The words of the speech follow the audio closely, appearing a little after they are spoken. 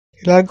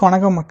எல்லாருக்கும்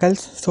வணக்கம் மக்கள்.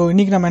 ஸோ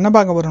இன்றைக்கி நம்ம என்ன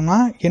பார்க்க போகிறோம்னா,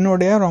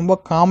 என்னுடைய ரொம்ப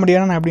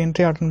காமெடியான நான் எப்படி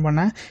இன்டர்வியூ அட்டன்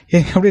பண்ணேன்,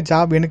 எனக்கு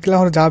எப்படி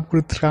எனக்கெல்லாம் ஒரு ஜாப்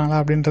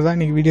கொடுத்துருக்காங்களா அப்படின்றத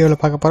இன்றைக்கி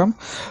வீடியோவில் பார்க்க போகிறோம்.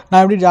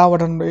 நான் எப்படி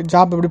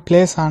ஜாப் எப்படி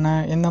பிளேஸ்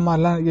ஆனேன், எந்த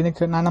மாதிரிலாம்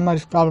எனக்கு நான் என்ன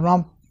மாதிரி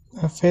ப்ராப்ளம்லாம்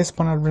ஃபேஸ்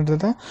பண்ணேன்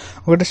அப்படின்றத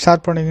உங்கள்கிட்ட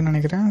ஷேர் பண்ணிக்கணும்னு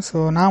நினைக்கிறேன். ஸோ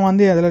நான்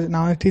வந்து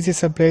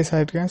டிசிஎஸ் பிளேஸ்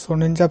ஆகிருக்கேன். ஸோ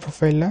நிஞ்சா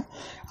ப்ரொஃபைலில்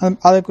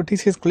அதுக்கு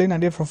டிசிஎஸ்குள்ளேயே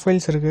நிறைய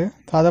ப்ரொஃபைல்ஸ் இருக்குது.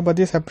 ஸோ அதை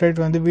பற்றி செப்பரேட்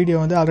வீடியோ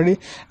ஆல்ரெடி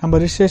நம்ம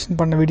ரிஜிஸ்ட்ரேஷன்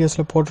பண்ண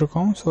வீடியோஸில்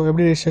போட்டிருக்கோம். ஸோ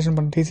எப்படி ரிஜிஸ்ட்ரேஷன்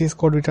பண்ண டிசிஎஸ்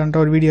கோட்விட்டான்ற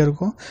ஒரு வீடியோ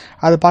இருக்கும்.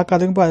 அதை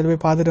பார்க்காதுக்கு அதில்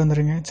போய் பார்த்துட்டு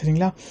வந்துடுங்க,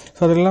 சரிங்களா?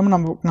 ஸோ அது இல்லாமல்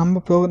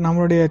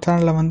நம்மளுடைய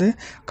சேனலில்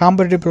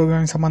காம்படிட்டிவ்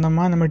ப்ரோக்ராமிங்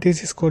சம்மந்தமாக நம்ம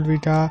டிசிஎஸ்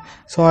கோட்விட்டா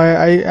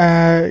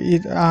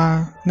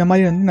இந்த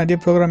மாதிரி நிறைய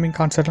ப்ரோக்ராமிங்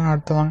கான்செப்ட்லாம்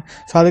நடத்துவாங்க.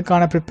 ஸோ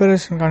அதுக்கான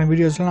ப்ரிப்பரேஷனுக்கான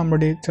வீடியோஸ்லாம்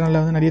நம்மளுடைய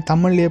சேனலில் நிறைய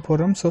தமிழ்லேயே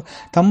போடுறோம். ஸோ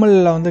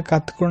தமிழில்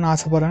கற்றுக்கணும்னு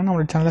ஆசைப்பட்றாங்க,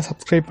 நம்மளுடைய சேனலை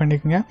சப்ஸ்கிரைப்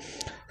பண்ணிக்கோங்க.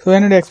 ஸோ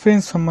என்னுடைய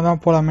எக்ஸ்பீரியன்ஸ் நம்ம தான்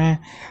போகலாமே.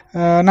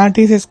 நான்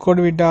டிசிஎஸ்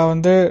கோட்விட்டா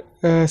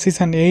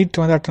சீசன்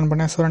 8 அட்டன்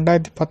பண்ணேன். ஸோ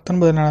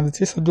 2019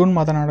 நடந்துச்சு. ஸோ ஜூன்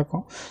மாதம்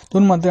நடக்கும்.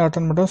 ஜூன் மாதம்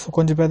அட்டன் பண்ணிட்டோம். ஸோ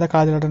கொஞ்சம் பேர் தான்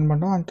காலேஜில் அட்டன்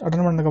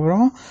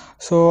பண்ணதுக்கப்புறம்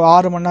ஸோ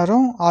 6 மணி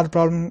நேரம் 6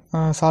 ப்ராப்ளம்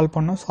சால்வ்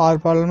பண்ணோம். ஸோ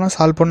 6 ப்ராப்ளம்லாம்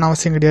சால்வ் பண்ணணும்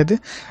அவசியம் கிடையாது.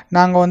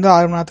 நாங்கள்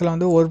 6 மணி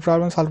நேரத்தில் ஒரு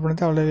ப்ராப்ளம் சால்வ்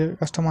பண்ணது அவ்வளோ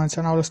கஷ்டமாக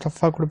இருந்துச்சு. நான் அவ்வளோ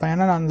ஸ்டஃபாக கொடுப்பேன்,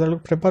 ஏன்னா நான்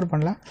அந்தளவுக்கு ப்ரிப்பேர்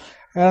பண்ணல.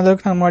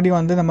 அந்தளவுக்கு நான் முன்னாடி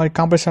இந்த மாதிரி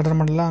காம்படிஷன் அட்டன்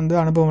பண்ணலாம்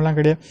அனுபவம்லாம்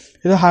கிடையாது.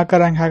 ஏதோ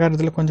ஹேக்கர்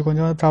இதில்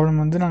கொஞ்சம் ப்ராப்ளம்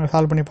நாங்கள்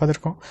சால்வ் பண்ணி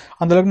பார்த்துருக்கோம்.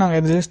 அந்தளவுக்கு நாங்கள்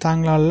எதுலேயும்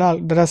ஸ்ட்ராங்லாம் இல்லை.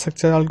 டேட்டா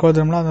ஸ்ட்ரக்சர்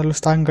அல்கோரிதம்லாம் அந்தளவுக்கு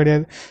ஸ்ட்ராங்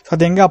கிடையாது. ஸோ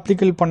அதை எங்கே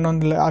அப்ளிகேட்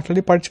பண்ணணும் இல்லை,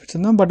 ஆல்ரெடி படிச்சு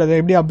வச்சுருந்தோம். பட் அதை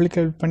எப்படி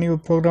அப்ளிகேட் பண்ணி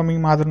ஒரு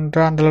ப்ரோக்ராமிங்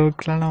மாதிரின்ற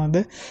அந்தளவுக்குலாம்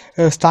நான்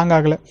ஸ்ட்ராங்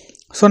ஆகலை.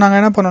 ஸோ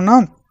நாங்கள் என்ன பண்ணோன்னா,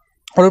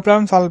 ஒரு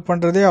ப்ராப்ளம் சால்வ்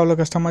பண்ணுறதே அவ்வளோ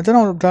கஷ்டமாச்சு.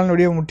 நான் ஒரு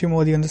ப்ராப்ளம் முட்டி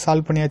மோதி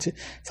சால்வ் பண்ணியாச்சு.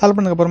 சால்வ்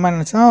பண்ணதுக்கப்புறமா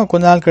என்னச்சுன்னா,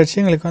 கொஞ்ச நாள் கழிச்சு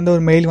எங்களுக்கு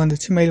ஒரு மெயில்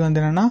வந்துச்சு. மெயில்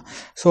என்னென்னா,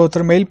 ஸோ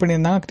ஒருத்தர் மெயில்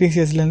பண்ணியிருந்தாங்க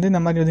டிசிஎஸ்லேருந்து,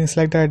 இந்த மாதிரி நீங்கள்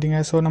செலக்ட் ஆகிட்டீங்க.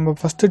 ஸோ நம்ம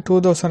ஃபஸ்ட்டு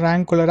 2000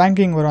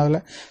 ரேங்கிங் வரும் அதில்.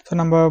 ஸோ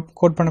நம்ம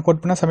கோட்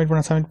பண்ண சப்மிட்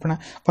பண்ண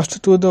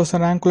ஃபஸ்ட்டு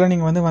 2000 ரேங்க்குள்ளே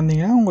நீங்கள்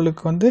வந்தீங்கன்னா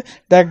உங்களுக்கு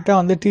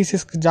டேரெக்டாக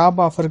டிசிஎஸ்க்கு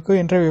ஜாப் ஆஃபருக்கு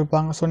இன்டர்வியூ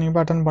வைப்பாங்க. ஸோ நீங்கள்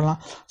போய் அட்டன்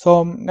பண்ணலாம். ஸோ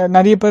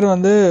நிறைய பேர்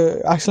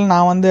ஆக்சுவலாக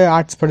நான்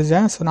ஆர்ட்ஸ்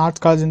படித்தேன். ஸோ நான்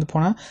ஆர்ட்ஸ் காலேஜ்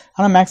போனேன்.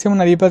 ஆனால் மேக்ஸிமம்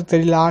நிறைய பேருக்கு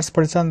தெரியல ஆர்ட்ஸ்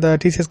படித்தா அந்த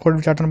டிசிஎஸ் கோட்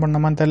அட்டன்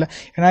பண்ணமான்னு தெரியல.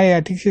 ஏன்னா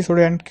டிசிஎஸோட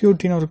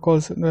என்கியூடின்னு ஒரு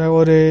கோர்ஸ்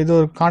ஒரு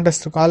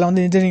கான்டெஸ்ட் இருக்கும்.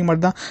 அதில் இன்ஜினியரிங்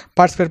மட்டும் தான்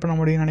பார்ட்டிசிபேட் பண்ண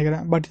முடியும்னு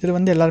நினைக்கிறேன். பட்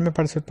இதில் எல்லாருமே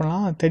பார்ட்டிசிபேட்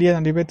பண்ணலாம். தெரியாது,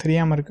 நிறைய பேர்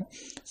தெரியாமல் இருக்குது.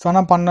 ஸோ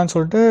ஆனால் பண்ணலான்னு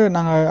சொல்லிட்டு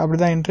நாங்கள் அப்படி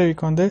தான்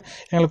இன்டர்வியூக்கு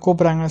எங்களை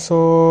கூப்பிட்றாங்க. ஸோ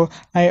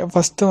நான்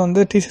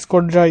ஃபஸ்ட்டு டிசிஎஸ்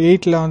கோட்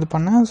 8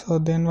 பண்ணேன். ஸோ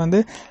தென்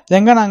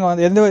எங்கே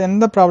நாங்கள்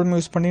எந்த ப்ராப்ளம்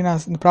யூஸ் பண்ணி நான்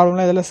இந்த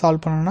ப்ராப்ளம்லாம் எதில்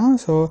சால்வ் பண்ணேன்னா,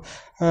 ஸோ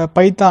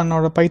பைத்தான்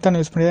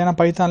யூஸ் பண்ணியது. ஏன்னா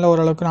பைத்தானில்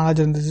ஓரளவுக்கு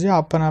நாலேஜ் இருந்துச்சு.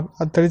 அப்போ நான்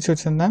அது தெரிஞ்சு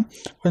வச்சுருந்தேன்,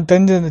 கொஞ்சம்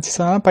தெரிஞ்சிருந்துச்சு.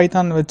 ஸோ அதனால்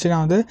பைத்தான் வச்சு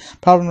நான்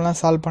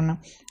ப்ராப்ளம்லாம் சால்வ்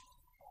பண்ணேன்.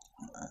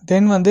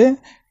 தென்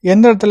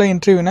எந்த இடத்துல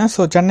இன்டர்வியூனா,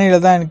 ஸோ சென்னையில்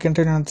தான் எனக்கு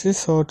இன்டர்வியூ நடந்துச்சு.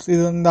 ஸோ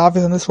இது இந்த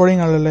ஆஃபீஸ்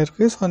சோழிங்கல்லில்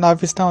இருக்குது. ஸோ இந்த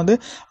ஆஃபீஸ் தான்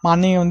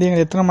மார்னிங்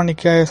எங்களுக்கு எத்தனை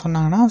மணிக்கு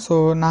சொன்னாங்கன்னா, ஸோ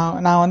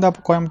நான்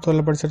அப்போ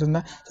கோயம்புத்தூரில் படிச்சுட்டு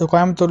இருந்தேன். ஸோ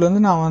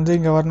கோயம்புத்தூர்லேருந்து நான்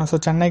இங்கே வரணும். ஸோ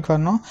சென்னைக்கு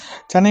வரணும்.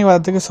 சென்னை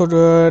வரதுக்கு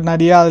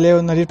நிறையா அதிலே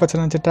நிறைய பிரச்சனை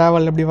இருந்துச்சு.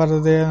 ட்ராவல் எப்படி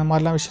வர்றது, அந்த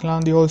மாதிரிலாம்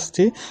விஷயம்லாம்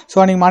யோசிச்சு,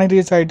 ஸோ அன்றைக்கி மார்னிங்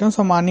ரீச் ஆகிட்டோம்.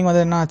 ஸோ மார்னிங்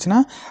என்ன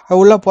ஆச்சுன்னா,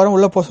 உள்ளே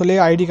போக சொல்லி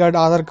ID card,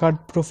 Aadhaar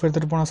card proof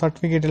எடுத்துகிட்டு போனோம்.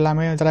 சர்டிஃபிகேட்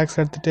எல்லாமே ஜெராக்ஸ்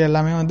எடுத்துகிட்டு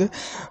எல்லாமே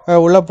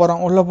உள்ளே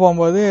போகிறோம். உள்ளே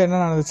போகும்போது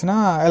என்ன நடந்துச்சுன்னா,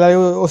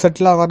 எல்லாரையும் ஒரு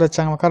செட்டில்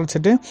உட்கார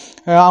வச்சுட்டு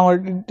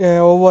அவங்க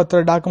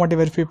ஒவ்வொருத்தர் டாக்குமெண்ட்டை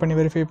வெரிஃபை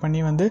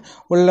பண்ணி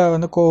உள்ளே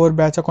ஒவ்வொரு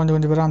பேட்சாக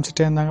கொஞ்சம் பேராக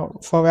அனுப்பிச்சிட்டே இருந்தாங்க.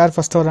 வேறு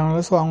ஃபஸ்ட்டு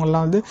வராங்களோ, ஸோ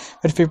அவங்களாம்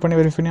வெரிஃபை பண்ணி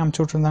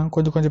அனுப்பிச்சி விட்ருந்தாங்க.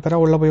 கொஞ்சம்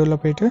பேராக உள்ளே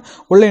போயிட்டு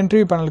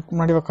இன்டர்வியூ பேனலுக்கு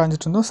முன்னாடி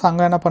உட்காந்துட்டு இருந்தோம். ஸோ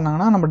அங்கே என்ன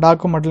பண்ணாங்கன்னா, நம்ம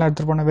டாக்குமெண்ட்லாம்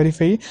எடுத்துகிட்டு போன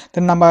வெரிஃபை.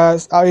 தென் நம்ம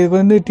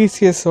இது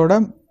டிசிஎஸோட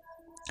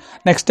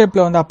நெக்ஸ்ட்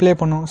ஸ்டெப்பில் அப்ளை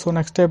பண்ணுவோம். ஸோ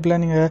நெக்ஸ்ட் ஸ்டெப்பில்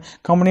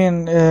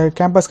நீங்கள்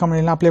கேம்பஸ்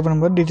கம்பெனிலாம் அப்ளை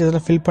பண்ணும்போது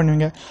டீட்டெயில்ஸ்லாம் ஃபில்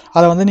பண்ணுவீங்க.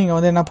 அதை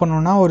நீங்கள் என்ன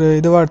பண்ணணுன்னா, ஒரு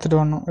இதுவாக எடுத்துகிட்டு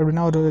வரணும்.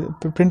 எப்படின்னா ஒரு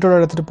பிரிண்டோட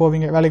எடுத்துகிட்டு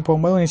போவீங்க. வேலைக்கு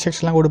போகும்போது ஒரு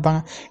இன்ஸ்ட்ரக்ஷன்லாம் கொடுப்பாங்க,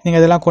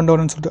 நீங்கள் இதெல்லாம் கொண்டு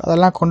வரணும்னு சொல்லிட்டு.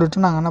 அதெல்லாம்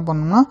கொண்டுட்டு நாங்கள் என்ன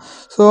பண்ணோம்னா,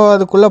 ஸோ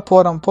அதுக்குள்ளே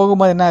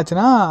போகும்போது என்ன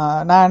ஆச்சுன்னா,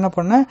 நான் என்ன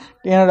பண்ணேன்,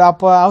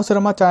 அப்போ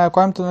அவசரமாக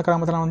கோயம்புத்தூர்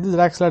கிராமத்தில்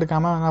ஜெராக்ஸ்லாம்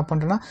எடுக்காமல் என்ன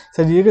பண்ணுறேன்னா,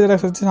 சரி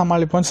ஜெராக்ஸ் வச்சு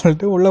சமாளிப்போம்னு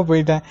சொல்லிட்டு உள்ளே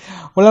போயிட்டேன்.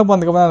 உள்ளே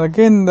போனதுக்கப்புறம்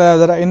அதுக்கு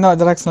இந்த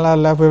ஜெராக்ஸ் நல்லா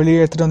இல்லை, இப்போ வெளியே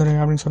எடுத்துகிட்டு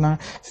வந்துடுங்க அப்படின்னு சொன்னாங்க.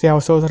 சரி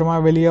அவசரமாக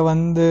வெளியே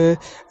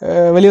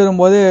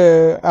வரும்போது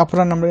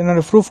அப்புறம்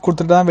என்னோடய ப்ரூஃப்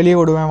கொடுத்துட்டு தான் வெளியே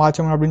விடுவேன்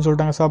வாட்ச்மேன் அப்படின்னு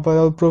சொல்லிட்டாங்க. ஸோ அப்போ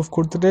ப்ரூஃப்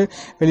கொடுத்துட்டு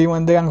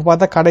வெளியே அங்கே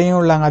பார்த்தா கடையும்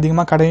இல்லை, அங்கே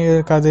அதிகமாக கடையும்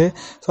இருக்காது.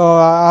 ஸோ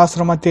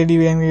அவசரமாக தேடி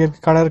எங்கே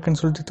கடை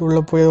இருக்குன்னு சொல்லிட்டு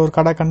உள்ளே போய் ஒரு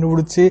கடை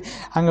கண்டுபிடிச்சி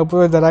அங்கே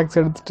போய் ஜெராக்ஸ்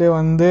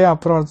எடுத்துகிட்டு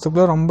அப்புறம்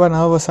வரத்துக்குள்ளே ரொம்ப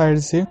நர்வஸ்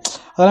ஆகிடுச்சு.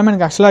 அதெல்லாமே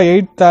எனக்கு ஆக்சுவலாக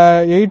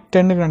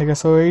 8:10 நினைக்கிறேன்.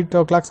 ஸோ 8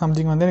 o'clock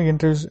சம்திங் எனக்கு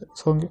இன்டர்வியூ.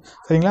 ஸோ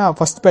சரிங்களா,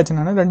 ஃபஸ்ட் பேட்ச்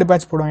நான் 2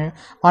 பேட்ச் போடுவாங்க.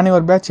 மார்னிங்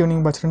ஒரு பேட்ச்,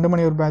 ஈவினிங் பேட்ச். 2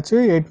 மணி ஒரு பேட்ச்,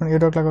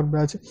 8 o'clock ஒரு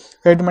பேட்ச்.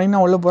 8 மணிக்கு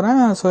நான் உள்ளே போகிறேன்.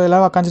 ஸோ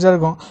எல்லாம் உட்காந்துட்டே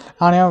இருக்கும்.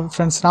 நானும்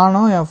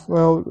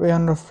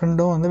என்னோடய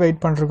ஃப்ரெண்டும்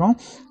வெயிட் பண்ணிருக்கோம்.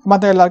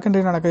 மற்ற எல்லாருக்கும்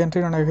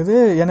இன்டர்வியூ நடக்குது.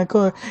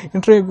 எனக்கும்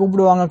இன்டர்வியூ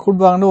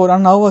கூப்பிடுவாங்கன்னு ஒரு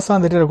நாள் நர்வஸாக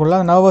வந்துகிட்டே இருக்கும்ல,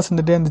 அந்த நர்வஸ்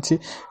வந்துகிட்டே இருந்துச்சு.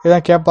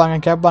 எதாவது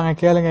கேட்பாங்க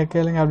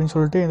கேளுங்க அப்படின்னு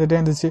சொல்லிட்டு இருந்துகிட்டே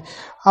இருந்துச்சு.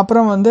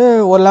 அப்புறம்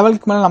ஒரு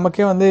லெவலுக்கு மேலே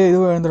நமக்கே இது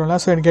எழுந்துரும்ல.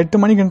 ஸோ எனக்கு 8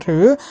 மணிக்கு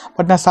இன்டர்வியூ.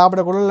 பட் நான்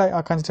சாப்பிடக்கூட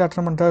கன்சிடர்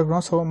அட்டன் பண்ணிட்டே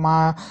இருக்கிறோம். ஸோ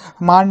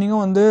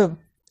மார்னிங்கும்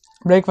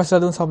பிரேக்ஃபாஸ்ட்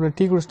எதுவும் சாப்பிடல,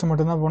 டீ குடிச்சிட்டு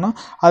மட்டும்தான் போனோம்.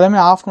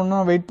 அதேமாதிரி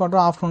ஆஃப்டர்நூனும் வெயிட்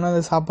பண்ணுறோம், ஆஃப்டர்நூனும்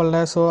அது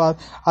சாப்பிடல. ஸோ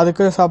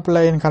அதுக்கு சாப்பிடல.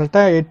 எனக்கு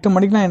கரெக்டாக 8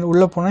 மணிக்கு நான்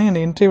உள்ளே போனேன்.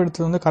 என் இன்டர்வியூ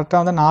எடுத்தது வந்து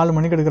கரெக்டாக வந்து 4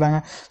 மணிக்கு எடுக்கிறாங்க.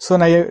 ஸோ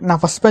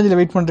நான் ஃபஸ்ட் பேட்சில்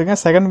வெயிட்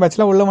பண்ணிருக்கேன். செகண்ட்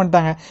பேட்சில் உள்ளே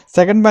வந்துட்டாங்க.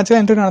 செகண்ட் பேட்சில்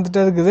இன்டர்வியூ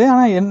நடந்துகிட்டே இருக்குது.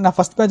 ஆனால் நான்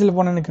ஃபஸ்ட் பேட்சில்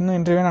போனேன், எனக்கு இன்னும்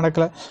இன்டர்வியூ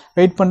நடக்கல.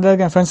 வெயிட்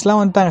பண்ணுறதுக்கு என்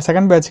ஃப்ரெண்ட்ஸ்லாம் வந்துட்டாங்க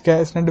செகண்ட் பேட்சுக்கு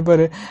 2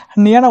 பேர்.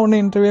 நீ ஏன்னா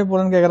ஒன்று இன்டர்வியூ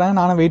போகிறேன்னு கேட்குறாங்க.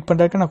 நானும் வெயிட்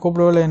பண்ணுறதுக்கு நான்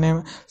கூப்பிடவே இல்லை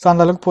என்னையும். ஸோ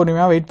அந்தளவுக்கு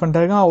பொறுமையாக வெயிட்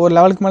பண்ணுறதுக்கு ஒரு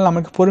லெவலுக்கு மேலே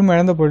நமக்கு பொறுமை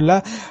இழந்து போயிடல.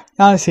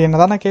 சரி என்ன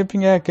தானே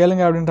கேட்பீங்க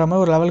கேளுங்க அப்படின்ற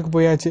மாதிரி ஒரு லெவலுக்கு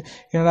போயாச்சு.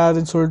 என்னடா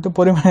அதுன்னு சொல்லிட்டு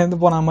பொறுமையிலேருந்து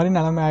போன மாதிரி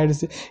நிலைமை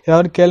ஆயிடுச்சு.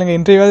 ஏதாவது கேளுங்க,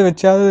 இன்டர்வியூவாவது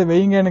வச்சாவது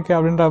வைங்க எனக்கு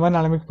அப்படின்ற மாதிரி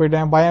நிலைமைக்கு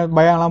போயிட்டேன்.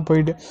 பயம்லாம்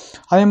போயிட்டு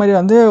அதே மாதிரி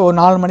வந்து ஒரு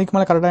 4 மணிக்கு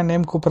மேலே கரெக்டாக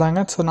நேம்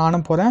கூப்பிட்றாங்க. ஸோ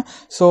நானும் போகிறேன்.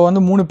 ஸோ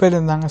வந்து 3 பேர்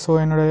இருந்தாங்க. ஸோ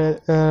என்னோட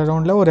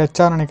ரவுண்டில் ஒரு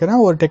ஹெச்ஆர் நினைக்கிறேன்,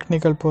 ஒரு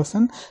டெக்னிக்கல்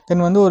பர்சன்,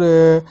 தென் வந்து ஒரு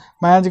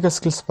மேஜிக்கல்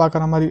ஸ்கில்ஸ்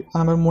பார்க்குற மாதிரி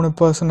அந்த மாதிரி 3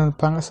 பர்சன்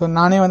இருப்பாங்க. ஸோ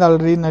நானே வந்து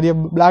ஆல்ரெடி நிறைய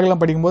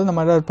பிளாக்லாம் படிக்கும்போது இந்த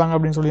மாதிரி தான் இருப்பாங்க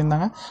அப்படின்னு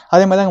சொல்லியிருந்தாங்க.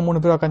 அதே மாதிரி தான் அங்கே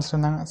 3 பேர் உட்காந்துட்டு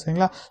இருந்தாங்க.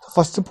 சரிங்களா. ஸோ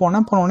ஃபஸ்ட்டு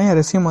போனோடனே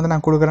ரெஸ்யூம் வந்து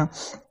நான் கொடுக்குறேன்.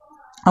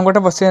 அவங்ககிட்ட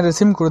ஃபஸ்ட்டு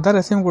ரெஸ்யூம்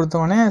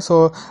கொடுத்தோடனே ஸோ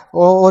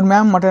ஒரு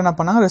மேம் மட்டும் என்ன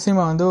பண்ணாங்க,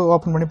 ரெஸ்யூமை வந்து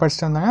ஓப்பன் பண்ணி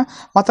படிச்சுட்டு வந்தாங்க.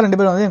 மற்ற 2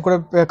 பேர் வந்து என் கூட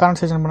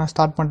கான்வர்சேஷன் பண்ண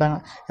ஸ்டார்ட் பண்ணிட்டாங்க.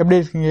 எப்படி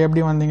இருக்கீங்க,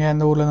 எப்படி வந்தீங்க,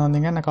 எந்த ஊர்லேருந்து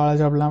வந்தீங்க, என்ன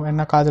காலேஜ் அப்படிலாம்,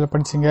 என்ன காலேஜில்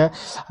படிச்சிங்க,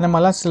 அந்த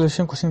மாதிரிலாம் சில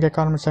விஷயம் கொஸ்டின்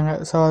கேட்க ஆரம்பித்தாங்க.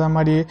 ஸோ அது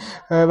மாதிரி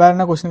வேறு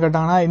என்ன கொஸ்டின்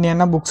கேட்டாங்கன்னா, இன்னும்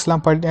என்ன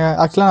புக்ஸ்லாம்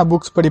ஆக்சுவலாக நான்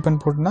புக்ஸ்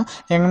படிப்பேன்னு போட்டிருந்தேன்.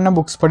 என்ன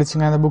புக்ஸ்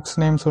படிச்சிங்க, அந்த புக்ஸ்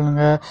நேம்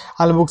சொல்லுங்கள்,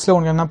 அதில் புக்ஸில்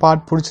உங்களுக்கு என்ன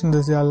பார்ட்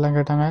பிடிச்சிருந்துச்சு அதெல்லாம்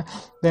கேட்டாங்க.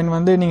 தென்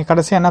வந்து நீங்கள்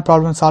கடைசியாக என்ன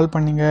ப்ராப்ளம் சால்வ்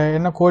பண்ணீங்க,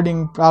 என்ன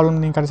கோடிங் ப்ராப்ளம்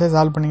நீங்கள் கடைசியாக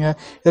சால்வ் பண்ணீங்க,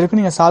 இதுக்கு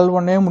நீங்கள் சால்வ்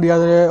பண்ணவே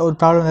முடியாத ஒரு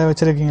ப்ராப்ளம் ஏதாவது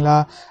வச்சுருக்கீங்களா,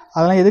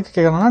 அதெல்லாம் எதுக்கு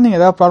கேட்குறோன்னா நீங்கள்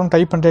ஏதாவது ப்ராப்ளம்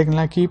டைப்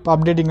பண்ணிருக்கீங்களா, கீப்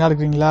அப்டேட்டிங்காக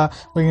இருக்கிறீங்களா,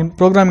 உங்களுக்கு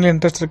ப்ரோக்ராமிங்கில்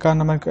இன்ட்ரெஸ்ட் இருக்கா,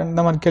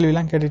 அந்த மாதிரி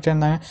கேள்விலாம் கேட்டுகிட்டே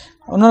இருந்தாங்க.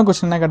 இன்னொரு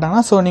கொஸ்டின் என்ன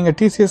கேட்டாங்கன்னா, ஸோ நீங்கள்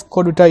TCS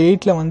Codevita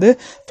 8 வந்து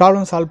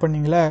ப்ராப்ளம் சால்வ்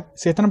பண்ணீங்களே,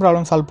 ஸோ எத்தனை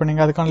ப்ராப்ளம் சால்வ்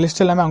பண்ணீங்க, அதுக்கான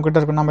லிஸ்ட் எல்லாமே அவங்ககிட்ட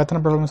இருக்கும். நம்ம எத்தனை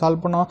ப்ராப்ளம்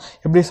சால்வ் பண்ணோம்,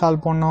 எப்படி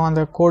சால்வ் பண்ணோம்,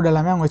 அந்த கோட்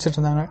எல்லாமே அவங்க வச்சுட்டு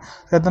இருந்தாங்க.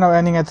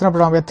 நீங்கள் எத்தனை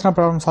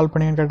ப்ராப்ளம் சால்வ்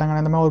பண்ணீங்கன்னு கேட்டாங்க.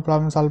 இந்த மாதிரி ஒரு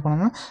ப்ராப்ளம் சால்வ்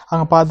பண்ணோன்னா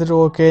அவங்க பார்த்துட்டு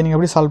ஓகே நீங்கள்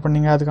எப்படி சால்வ்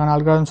பண்ணீங்க, அதுக்கான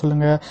அல்காரிதம்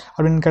சொல்லுங்கள்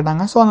அப்படின்னு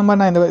கேட்டாங்க. ஸோ அந்த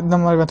மாதிரி நான் இந்த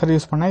மாதிரி மெத்தட்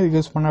யூஸ் பண்ணேன், இது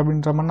யூஸ் பண்ணேன்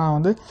அப்படின்ற மாதிரி நான்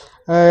வந்து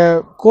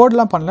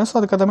கோட்லாம் பண்ணல. ஸோ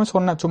அதுக்கேற்ற மாதிரி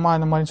சொன்னேன் சும்மா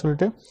இந்த மாதிரி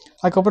சொல்லிட்டு.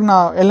 அதுக்கப்புறம்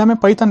நான் எல்லாமே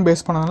பைத்தான்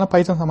பேஸ் பண்ணதுனால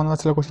பைத்தான்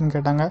சம்மந்தமாக சில கொஸ்டின்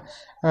கேட்டாங்க.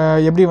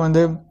 எப்படி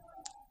வந்து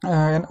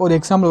ஒரு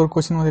எக்ஸாம்பிள் ஒரு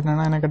கொஸ்டின் வந்து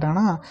என்ன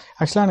கேட்டாங்கன்னா,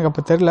 ஆக்சுவலாக எனக்கு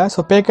அப்போ தெரில. ஸோ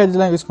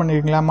பேக்கேஜ்லாம் யூஸ்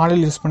பண்ணியிருக்கீங்களா,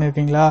 மாடல் யூஸ்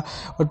பண்ணியிருக்கீங்களா,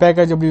 ஒரு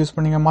பேக்கேஜ் எப்படி யூஸ்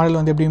பண்ணீங்க, மாடல்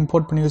வந்து எப்படி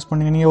இம்போர்ட் பண்ணி யூஸ்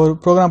பண்ணீங்க, நீங்கள் ஒரு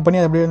ப்ரோக்ராம் பண்ணி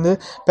அதை எப்படி வந்து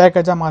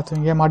பேக்கேஜாக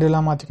மாற்றுவீங்க,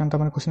 மாடியூலாக மாற்றிக்கின்ற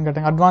மாதிரி கொஸ்டின்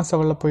கேட்டாங்க. அட்வான்ஸ்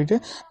லெவலில் போயிட்டு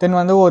தென்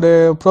வந்து ஒரு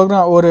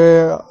ப்ரோக்ராம் ஒரு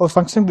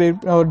ஃபங்க்ஷன்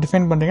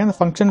டிஃபைன் பண்ணுறீங்க. அந்த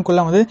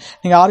ஃபங்க்ஷனுக்குள்ளே வந்து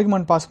நீங்கள்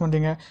ஆர்குமெண்ட் பாஸ்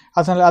பண்ணுறீங்க.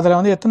 அதில்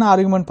வந்து எத்தனை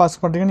ஆர்குமெண்ட் பாஸ்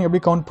பண்ணுறீங்கன்னு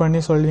எப்படி கவுண்ட்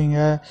பண்ணி சொல்லுவீங்க,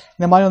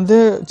 இந்த மாதிரி வந்து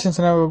சின்ன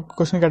சின்ன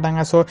கொஸ்டின்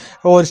கேட்டாங்க. ஸோ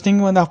ஒரு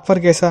ஸ்ட்ரிங் வந்து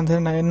அப்பர் கேஸாக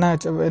இருந்து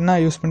என்ன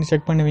யூஸ் பண்ணி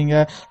செக்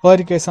பண்ணுவீங்க,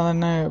 லோயர் கேஸாக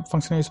என்ன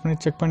ஃபங்க்ஷனை யூஸ் பண்ணி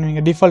செக் பண்ணுவீங்க,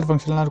 டிஃபால்ட்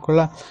ஃபங்க்ஷன்லாம்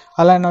இருக்குல்ல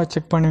அதெல்லாம் என்ன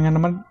செக் பண்ணுவீங்க, அந்த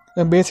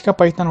மாதிரி பேசிக்காக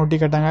பைத்தான் ஒட்டி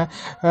கேட்டாங்க.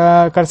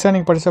 கடைசியாக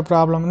நீங்கள் படித்த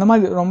ப்ராப்ளம் இந்த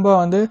மாதிரி ரொம்ப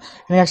வந்து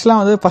எனக்கு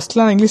ஆக்சுவலாக வந்து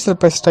ஃபஸ்ட்லாம் இங்கிலீஷில்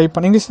ட்ரை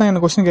பண்ணேன். இங்கிலீஷ் தான்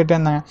எனக்கு கொஸ்டின் கேட்டே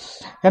இருந்தாங்க.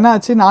 ஏன்னா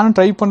ஆச்சு நானும்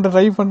ட்ரை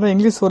பண்ணுறேன்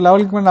இங்கிலீஷ் ஒரு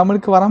லெவலுக்கு மேலே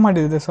நம்மளுக்கு வர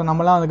மாட்டேங்குது. ஸோ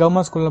நம்மளாம் அந்த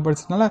கவர்மெண்ட் ஸ்கூலில்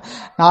படிச்சதுனால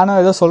நானும்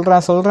ஏதோ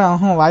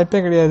சொல்கிறேன்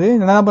வாய்ப்பே கிடையாது.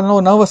 என்ன பண்ணாலும்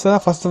ஒரு நர்வஸ்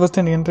தான்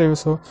ஃபஸ்ட்டு எனக்கு இன்டர்வியூ.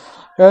 ஸோ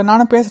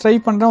நானும் பேச ட்ரை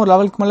பண்ணுறேன். ஒரு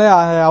லெவலுக்கு மேலே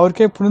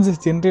அவருக்கே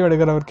புரிஞ்சிச்சு இன்டர்வியூ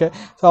எடுக்கிறவருக்கே.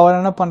 ஸோ அவர்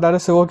என்ன பண்ணுறாரு,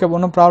 சரி ஓகே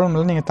ஒன்றும் ப்ராப்ளம்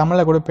இல்லை, நீங்கள்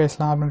தமிழில் கூட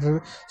பேசலாம் அப்படின்றது.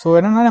 ஸோ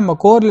என்னென்னா நம்ம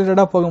கோர்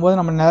ரிலேட்டடாக போகும்போது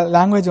நம்ம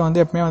லாங்குவேஜ்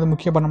வந்து எப்பவுமே வந்து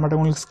முக்கியம் பண்ண மாட்டோம்.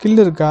 உங்களுக்கு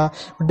ஸ்கில் இருக்கா,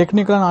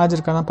 டெக்னிக்கலாக நாலேஜ்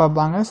இருக்கா தான்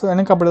பார்ப்பாங்க. ஸோ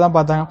எனக்கு அப்படி தான்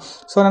பார்த்தாங்க.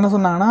 ஸோ என்ன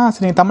சொன்னாங்கன்னா,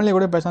 சரி நீங்கள் தமிழில்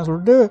கூட பேசலாம்னு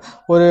சொல்லிட்டு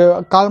ஒரு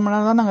 1/4 மணி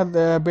நேரம் தான்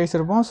நாங்கள்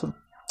பேசியிருப்போம்.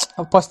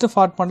 ஃபஸ்ட்டு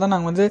 40 மினிட் தான்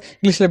நாங்கள் வந்து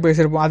இங்கிலீஷில்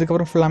பேசியிருப்போம்.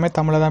 அதுக்கப்புறம் ஃபுல்லாமே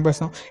தமிழில் தான்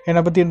பேசணும்.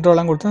 என்னை பற்றி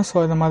இன்ட்ரோலாம் கொடுத்தேன். ஸோ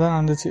இந்த மாதிரி தான்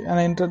நடந்துச்சு.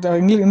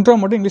 ஆனால் இன்ட்ரோ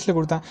மட்டும் இங்கிலீஷில்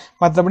கொடுத்தேன்.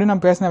 மற்றபடி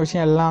நான் பேசின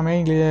விஷயம் எல்லாமே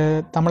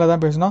தமிழில்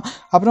தான் பேசணும்.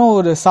 அப்புறம்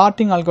ஒரு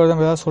சார்ட்டிங்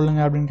அல்காரிதம் ஏதாவது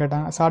சொல்லுங்கள் அப்படின்னு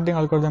கேட்டாங்க. சார்ட்டிங்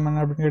அல்காரிதம்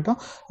என்ன அப்படின்னு கேட்டோம்.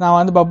 நான்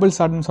வந்து பபிள்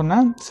சார்ட்னு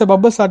சொன்னேன். ஸோ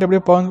பபிள் சார்ட்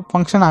எப்படி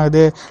ஃபங்க்ஷன்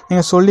ஆகுது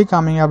நீங்கள் சொல்லி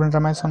காமிங்க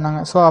அப்படின்ற மாதிரி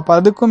சொன்னாங்க. ஸோ அப்போ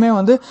அதுக்குமே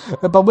வந்து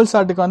பபிள்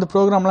சார்ட்டுக்கு வந்து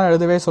ப்ரோக்ராம்லாம்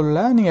எழுதவே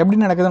சொல்லலை, நீங்கள்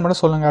எப்படி நடக்குதுன்னு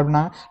மட்டும் சொல்லுங்கள்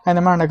அப்படின்னா, நான்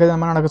இந்த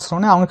மாதிரி நடக்குது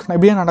சொன்னேன். அவங்களுக்கு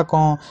எப்படியே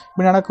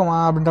இப்படி நடக்குமா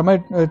அப்படின்ற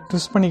மாதிரி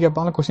ட்விஸ்ட் பண்ணி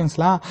கேட்பாங்க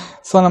கொஷின்ஸ்லாம்.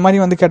 ஸோ அந்த மாதிரி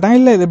வந்து கேட்டாங்க.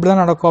 இல்லை இது இப்படி தான்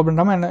நடக்கும்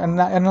அப்படின்ற மாதிரி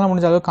என்னால்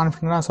முடிஞ்ச அளவுக்கு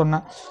கான்ஃபிடென்ட்டாக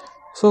சொன்னேன்.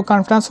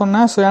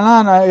 ஸோ ஏன்னா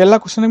நான் எல்லா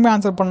கொஷினுக்குமே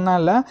ஆன்சர் பண்ணேன்.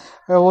 இல்லை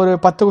ஒரு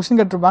 10 கொஷின்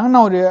கேட்டிருப்பாங்க,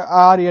 நான் ஒரு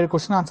 6-7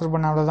 கொஷின் ஆன்சர்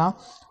பண்ணேன், அவ்வளோதான்.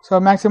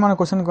 ஸோ மேக்ஸிமமான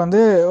கொஷனுக்கு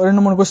வந்து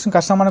 2-3 கொஸ்டின்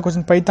கஷ்டமான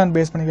கொஸ்டின் பைத்தான்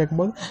பேஸ் பண்ணி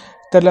கேட்கும்போது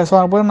தெரில. ஸோ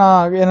அப்புறம்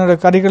நான்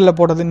என்னோடய கரிக்குலரில்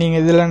போட்டது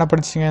நீங்கள் இதில் என்ன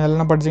படிச்சிங்க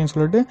இதெல்லாம் படிச்சிங்கன்னு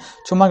சொல்லிட்டு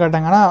சும்மா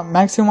கேட்டாங்க. ஆனால்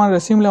மேக்ஸிமமான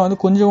ரெஸ்யூமில் வந்து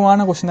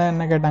கொஞ்சமான கொஸ்டின் தான்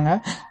என்ன கேட்டாங்க.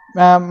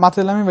 மற்ற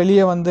எல்லாமே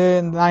வெளியே வந்து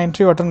நான்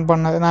இன்டர்வியூ அட்டன்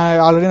பண்ணேன், நான்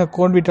ஆல்ரெடி இந்த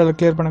கோட்விட்டாவில்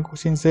கிளியர் பண்ண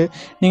கொஸ்டின்ஸு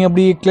நீங்கள்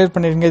எப்படி கிளியர்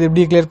பண்ணிருக்கீங்க, இது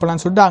எப்படி கிளியர்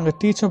பண்ணலான்னு சொல்லிட்டு அங்கே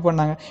டீச்சும்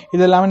பண்ணாங்க.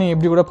 இது எல்லாமே நீங்கள்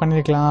எப்படி கூட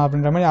பண்ணியிருக்கலாம்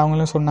அப்படின்ற மாதிரி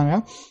அவங்களும் சொன்னாங்க.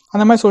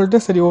 அந்த மாதிரி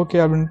சொல்லிட்டு சரி ஓகே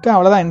அப்படின்ட்டு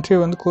அவ்வளோதான். இன்டர்வியூ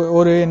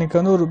வந்து எனக்கு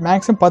வந்து ஒரு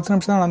மேக்ஸிமம் 10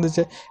 நிமிஷம் தான்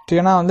நடந்துச்சு.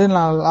 ஏன்னா வந்து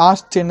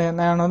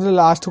நான் வந்து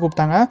லாஸ்ட்டு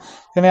கூப்பிட்டாங்க.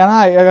 ஏன்னா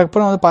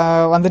அதுக்கப்புறம் வந்து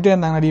வந்துகிட்டே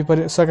இருந்தாங்க நிறைய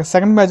பேர்.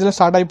 செகண்ட் பேட்சில்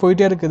ஸ்டார்ட் ஆகி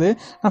போயிட்டே இருக்குது.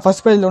 நான்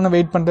ஃபஸ்ட் பேட்சில் ஒன்று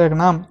வெயிட் பண்ணிட்டே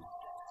இருக்கேன்னா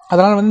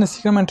அதனால் வந்து இந்த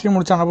சீக்கிரம் இன்டர்வியூ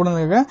முடிச்சு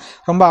அனுப்புனதுக்கு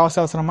ரொம்ப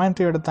அவசரமாக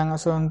இன்டர்வியூ எடுத்தாங்க.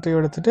 ஸோ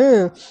இன்டர்வியூ எடுத்துகிட்டு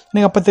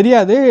எனக்கு அப்போ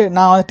தெரியாது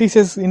நான் வந்து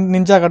டிசிஎஸ்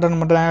நிஞ்சா அட்டன்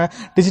பண்ணுறேன்,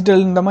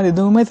 டிஜிட்டல் இந்த மாதிரி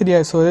எதுவுமே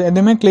தெரியாது. ஸோ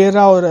எதுவுமே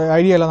கிளியராக ஒரு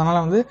ஐடியா இல்லை.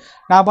 அதனால் வந்து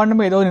நான்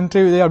பண்ணும்போது ஏதோ ஒரு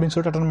இன்டர்வியூ அப்படின்னு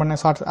சொல்லிட்டு அட்டன் பண்ணேன்.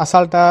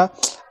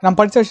 அசால்ட்டாக நம்ம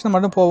படித்த விஷயத்தை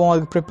மட்டும் போவோம்,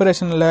 அதுக்கு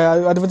ப்ரிப்பரேஷன் இல்லை,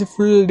 அதை பற்றி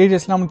ஃபுல்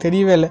டீட்டெயில்ஸ்லாம் நமக்கு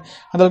தெரியவே இல்லை,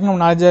 அதற்கு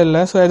நம்ம நாலேஜே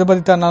இல்லை. ஸோ எதை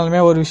பற்றி தரனாலுமே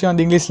ஒரு விஷயம்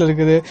வந்து இங்கிலீஷில்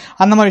இருக்குது,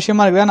 அந்த மாதிரி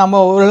விஷயமா இருக்குது.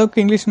 நம்ம ஓரளவுக்கு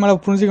இங்கிலீஷ் மேலே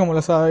புரிஞ்சிக்க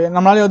முடியல. ஸோ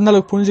நம்மளால எந்த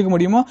அளவுக்கு புரிஞ்சிக்க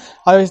முடியுமோ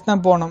அதை வச்சு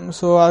தான் போனோம்.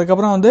 ஸோ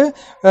அதுக்கப்புறம் வந்து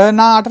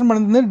நான் அட்டன்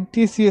பண்ணது வந்து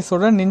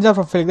டிசிஎஸோட நிஞ்சா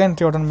ப்ரொஃபைலுக்கு தான்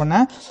இன்டர்வியூ அட்டன்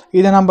பண்ணேன்.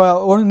 இதை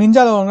நம்ம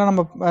நிஞ்சாவில் ஒழுங்காக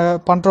நம்ம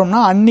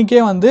பண்ணுறோம்னா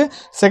அன்றைக்கே வந்து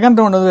செகண்ட்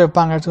ரவுண்ட் வந்து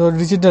வைப்பாங்க. ஸோ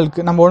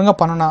டிஜிட்டலுக்கு நம்ம ஒழுங்காக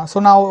பண்ணணும். ஸோ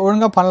நான்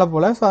ஒழுங்காக பண்ணல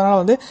போல். ஸோ அதனால்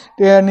வந்து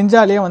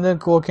நிஞ்சாலேயே வந்து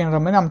எனக்கு ஓகேன்ற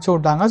மாதிரி அனுப்பிச்சி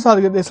விட்டாங்க. ஸோ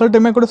அதுக்கு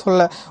ரிசல்ட்டுமே கூட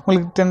சொல்ல,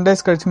 உங்களுக்கு 10 days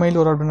கழிச்சு மெயில்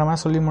வரும் அப்படின்ற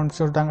மாதிரி சொல்லி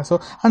முடிச்சு விட்டாங்க. ஸோ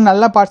அது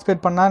நல்லா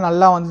பார்ட்டிசிபேட் பண்ணால்,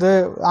 நல்லா வந்து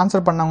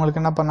ஆன்சர்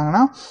பண்ணவங்களுக்கு என்ன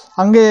பண்ணாங்கன்னா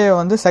அங்கேயே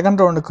வந்து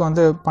செகண்ட் ரவுண்டுக்கு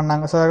வந்து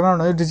பண்ணாங்க. செகண்ட்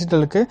ரவுண்ட் வந்து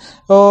டிஜிட்டலுக்கு.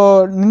 ஸோ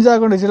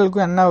நிஞ்சாவுக்கும்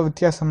டிஜிட்டலுக்கும் என்ன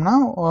வித்தியாசம்னா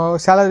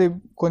சேலரி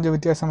கொஞ்சம்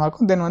வித்தியாசமாக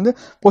இருக்கும். தென் வந்து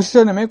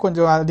பொசிஷனுமே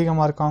கொஞ்சம்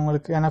அதிகமாக இருக்கும்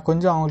அவங்களுக்கு. ஏன்னா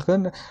கொஞ்சம் அவங்களுக்கு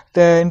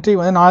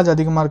இன்டர்வியூ வந்து நாலேஜ்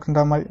அதிகமாக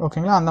இருக்குன்ற மாதிரி.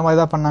 ஓகேங்களா, அந்த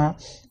மாதிரி தான் பண்ணாங்க.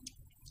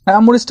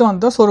 முடிச்சுட்டு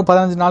வந்தோம். ஸோ ஒரு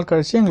 15 நாள்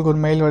கழிச்சு எங்களுக்கு ஒரு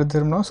மெயில் வருது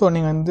திரும்பணும். ஸோ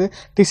நீங்கள் வந்து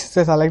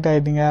டிசிஎஸ் செலக்ட்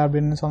ஆகிட்டீங்க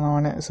அப்படின்னு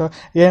சொன்னவொடனே. ஸோ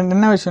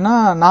என்ன விஷயம்னா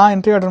நான்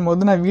இன்டர்வியூ அட்டன்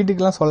போது நான்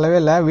வீட்டுக்கெலாம் சொல்லவே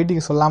இல்லை,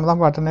 வீட்டுக்கு சொல்லாமல்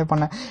தான் அட்டனே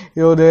பண்ணேன்.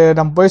 இது ஒரு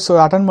நம்ம போய்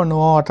அட்டன்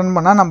பண்ணுவோம், அட்டன்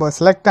பண்ணால் நம்ம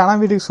செலக்ட் ஆனால்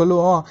வீட்டுக்கு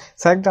சொல்லுவோம்,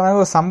 செலக்ட் ஆனால்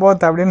ஒரு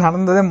சம்பவத்தை அப்படின்னு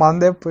நடந்ததே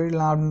மறந்தே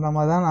போயிடலாம் அப்படின்ற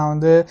மாதிரி தான் நான்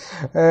வந்து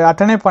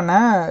அட்டனே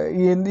பண்ணேன்.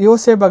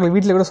 யோசிச்சே பார்க்கல,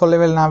 வீட்டில் கூட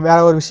சொல்லவே இல்லை. நான்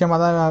வேறு ஒரு விஷயமா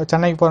தான்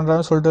சென்னைக்கு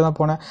போகிறேன் சொல்லிட்டு தான்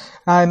போனேன்.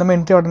 நான் இந்த மாதிரி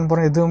இன்டர்வியூ அட்டன்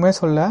போகிறேன் எதுவுமே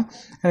சொல்ல.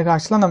 எனக்கு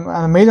ஆக்சுவலாக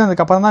அந்த மெயில்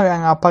வந்ததுக்கப்புறம் தான்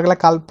எங்கள்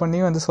அப்பாக்கெல்லாம் கால் பண்ணி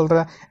வந்து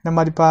சொல்கிறேன், இந்த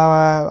மாதிரிப்பா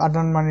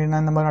அட்டன்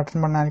பண்ணினேன், இந்த மாதிரி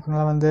அட்டன் பண்ணேன்,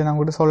 அதுக்குனால வந்து நான்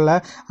கூட சொல்ல,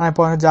 ஆனால்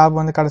இப்போ வந்து ஜாப்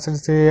வந்து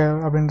கிடச்சிருச்சு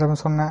அப்படின்ற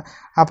மாதிரி சொன்னேன்.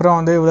 அப்புறம்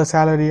வந்து இவ்வளோ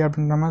சேலரி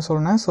அப்படின்ற மாதிரி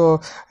சொன்னேன். ஸோ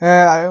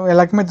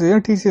எல்லாருக்குமே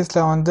தெரியும்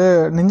டிசிஎஸில் வந்து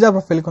நிஞ்சா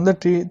ப்ரொஃபைலுக்கு வந்து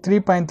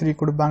 3.3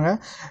 கொடுப்பாங்க.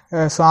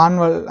 ஸோ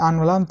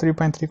ஆனுவலாக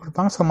 3.3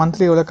 கொடுப்பாங்க. ஸோ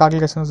மந்த்லி எவ்வளோ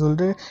கால்குலேஷன்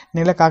சொல்லிட்டு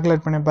நீங்களே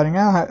கால்குலேட் பண்ணி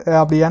பாருங்கள்.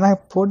 அப்படி ஏன்னா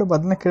போட்டு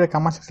பார்த்தீங்கன்னா கீழே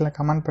கமெண்ட் செக்ஷனில்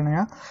கமெண்ட்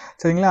பண்ணுங்கள்,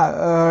 சரிங்களா?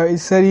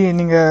 சரி,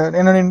 நீங்கள்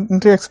என்னோட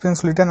இன்டர்வியூ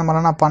எக்ஸ்பீரியன்ஸ் சொல்லிவிட்டு அந்த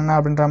மாதிரிலாம் நான் பண்ணேன்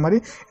அப்படின்ற மாதிரி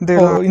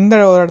இந்த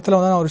ஒரு இடத்துல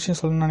வந்து நான் ஒரு விஷயம்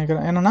சொல்லணும்னு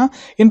நினைக்கிறேன். என்னன்னா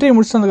இன்டர்வியூ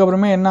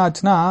முடிச்சதுக்கப்புறமே என்ன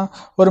ஆச்சுன்னா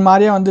ஒரு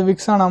மாதிரியா வந்து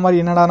விக்ஸ் ஆன மாதிரி,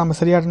 என்னடா நம்ம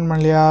சரியா அட்டன்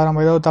பண்ணலையா,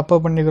 நம்ம ஏதோ தப்பு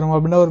பண்ணிக்கிறோம்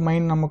அப்படின்ற ஒரு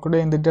மைண்ட் நம்ம கூட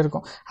இருந்துகிட்டே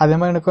இருக்கும். அதே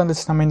மாதிரி எனக்கும்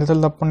வந்துச்சு, நம்ம இந்த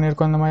இடத்துல தப்பு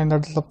பண்ணியிருக்கோம், இந்த மாதிரி இந்த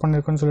இடத்துல தப்பு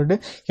பண்ணியிருக்கோம்னு சொல்லிட்டு.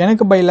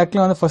 எனக்கு பை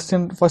லக்கில் வந்து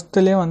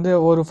ஃபஸ்ட்லேயே வந்து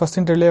ஒரு ஃபஸ்ட்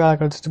இன்டர்வியூலேயே வேலை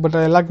கிடச்சிச்சு. பட்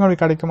எல்லாருக்குமே அப்படி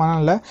கிடைக்குமானா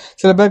இல்லை,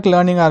 சில பேருக்கு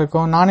லேர்னிங்காக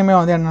இருக்கும். நானுமே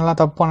வந்து என்னெல்லாம்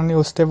தப்பு பண்ணணும்னு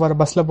யோசிச்சிட்டே வர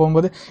பஸ்ஸில்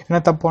போகும்போது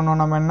என்ன தப்பு பண்ணோம்,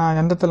 நம்ம என்ன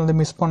எந்த இடத்துல வந்து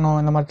மிஸ் பண்ணோம்,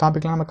 இந்த மாதிரி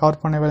டாப்பிக்லாம் நம்ம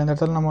கவர் பண்ணவே இல்லை, இந்த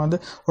இடத்துல நம்ம வந்து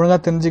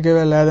ஒழுங்காக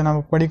தெரிஞ்சிக்கவே இல்லை, அதை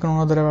நம்ம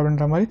படிக்கணும் தடவை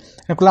அப்படின்ற மாதிரி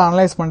எனக்குள்ளே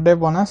அனலைஸ் பண்ணிட்டே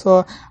போனேன். ஸோ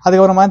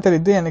அதுக்கப்புறமா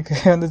தெரியுது எனக்கு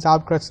வந்து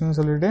ஜாப் கிடச்சுன்னு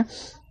சொல்லிட்டு.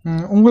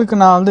 உங்களுக்கு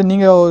நான் வந்து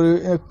நீங்கள் ஒரு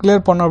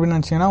கிளியர் பண்ணோம் அப்படின்னு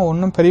நினச்சிங்கன்னா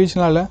ஒன்றும் பெரிய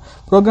விஷயம்லாம் இல்லை.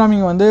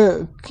 ப்ரோக்ராமிங் வந்து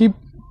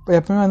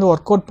எப்பவுமே வந்து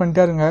ஒர்க் அவுட்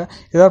பண்ணிட்டே இருங்க.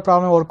 ஏதாவது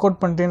ப்ராப்ளம் ஒர்க் அவுட்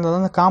பண்ணிட்டேன்றது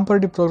வந்து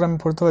காம்படிட்டிவ்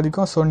ப்ரோக்ராமிங் பொறுத்த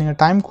வரைக்கும். ஸோ நீங்கள்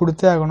டைம்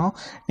கொடுத்தே ஆகணும்.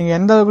 நீங்கள்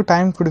எந்த அளவுக்கு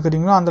டைம்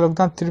கொடுக்குறீங்களோ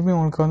அந்தளவுக்கு தான் திரும்பி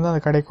உங்களுக்கு வந்து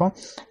அது கிடைக்கும்.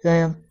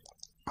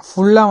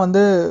 ஃபுல்லாக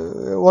வந்து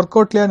ஒர்க்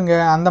அவுட்லேயே இருங்க,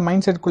 அந்த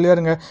மைண்ட் செட்குள்ளேயே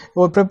இருங்க.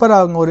 ஒரு ப்ரிப்பேர்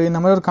ஆகுங்க. ஒரு இந்த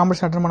மாதிரி ஒரு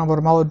காம்படிஷன் அட்டன் பண்ண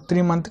போகிறோமா, ஒரு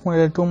 3 months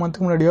முன்னாடி 2 months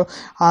முன்னாடியோ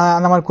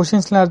அந்த மாதிரி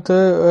கொஷின்ஸ்லாம் எடுத்து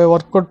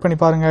ஒர்க் அவுட் பண்ணி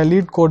பாருங்கள்.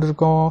 லீட் கோட்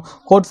இருக்கும்,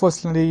 கோட்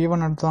ஃபோர்ஸில் நிறைய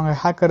ஈவெண்ட் நடத்துவாங்க,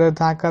 ஹேக்கர்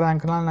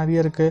ரேங்க்லாம்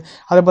நிறைய இருக்குது.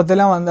 அதை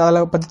பற்றிலாம் வந்து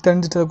அதில் பற்றி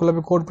தெரிஞ்சுட்டதுக்குள்ளே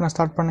போய் கோட் பண்ண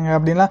ஸ்டார்ட் பண்ணுங்கள்.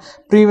 அப்படின்லாம்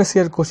ப்ரீவியஸ்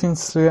இயர்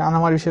கொஷின்ஸ் அந்த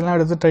மாதிரி விஷயம்லாம்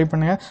எடுத்து ட்ரை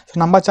பண்ணுங்கள்.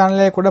 ஸோ நம்ம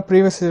சேனல்லே கூட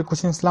ப்ரீவியஸ் இயர்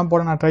கொஷின்ஸ்லாம்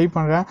போட நான் ட்ரை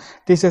பண்ணுறேன்,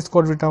 டிசிஎஸ்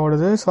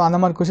கோட்விட்டாவோடது. ஸோ அந்த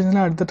மாதிரி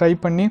கொஷின்ஸ்லாம் எடுத்து ட்ரை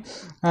பண்ணி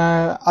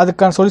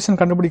அதுக்கான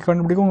சொல்யூஷன்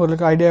கண்டுபிடிக்க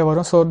உங்களுக்கு ஐடியா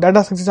வரும். ஸோ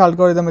டேட்டா ஸ்ட்ரக்சர்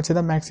அல்காரிதம் வச்சு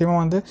தான் மேக்ஸிமம்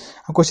வந்து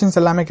கொஷின்ஸ்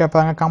எல்லாமே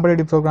கேட்பாங்க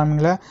காம்படிட்டிவ்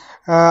ப்ரோக்ராமிங்கில்.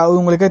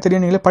 உங்களுக்கே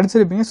தெரியும், நீங்களே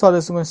படிச்சிருப்பீங்க. ஸோ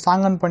அதை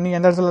ஸ்ட்ராங்கன் பண்ணி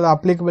எந்த இடத்துல அதை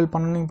அப்ளிகபிள்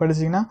பண்ணணும் நீங்கள்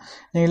படிச்சிங்கன்னா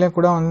நீங்களே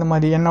கூட வந்து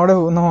மாதிரி என்னோட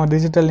இன்னும்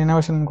டிஜிட்டல்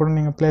இன்னோவேஷன் கூட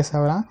நீங்கள் ப்ளேஸ்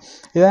ஆகலாம்.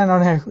 இதான்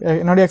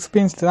என்னோடய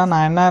எக்ஸ்பீரியன்ஸ் தான்.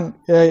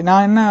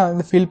 நான்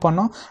என்ன ஃபீல்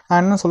பண்ணோம்,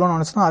 நான் என்ன சொல்லணும்னு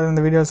நினச்சோம் அது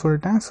இந்த வீடியோ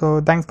சொல்லிட்டேன். ஸோ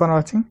தேங்க்ஸ் ஃபார்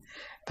வாட்சிங்.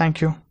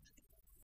 தேங்க்யூ.